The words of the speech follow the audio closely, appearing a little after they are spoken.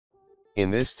In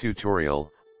this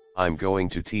tutorial, I'm going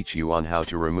to teach you on how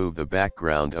to remove the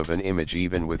background of an image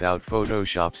even without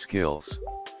Photoshop skills.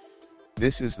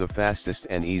 This is the fastest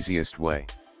and easiest way.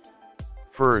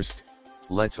 First,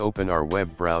 let's open our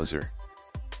web browser.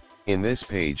 In this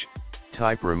page,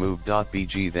 type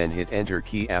remove.bg, then hit enter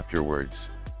key afterwards.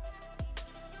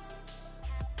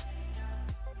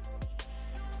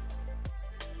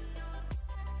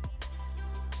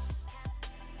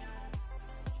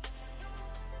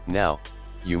 Now,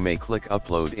 you may click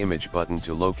Upload Image button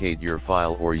to locate your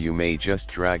file, or you may just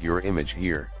drag your image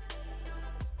here.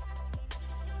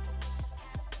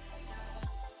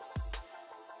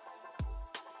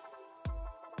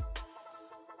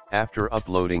 After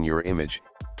uploading your image,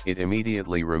 it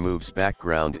immediately removes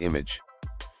background image.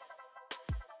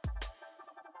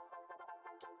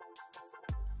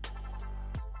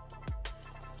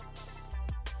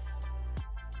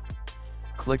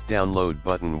 Click Download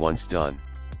button once done.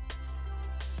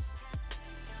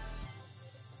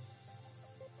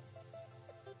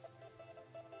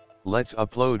 Let's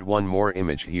upload one more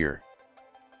image here.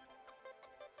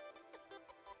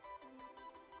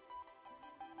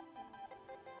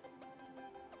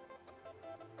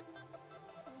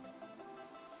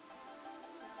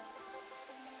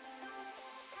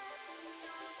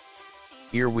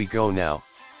 Here we go. Now,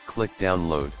 click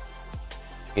Download.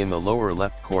 In the lower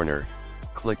left corner,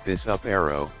 click this up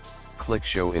arrow, click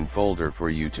Show in Folder for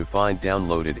you to find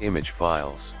downloaded image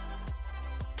files.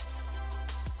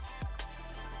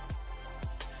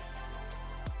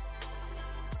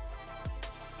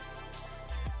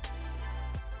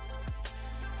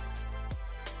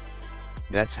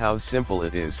 That's how simple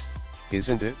it is,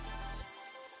 isn't it?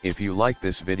 If you like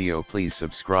this video, please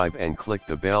subscribe and click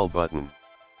the bell button.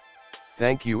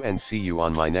 Thank you, and see you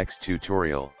on my next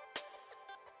tutorial.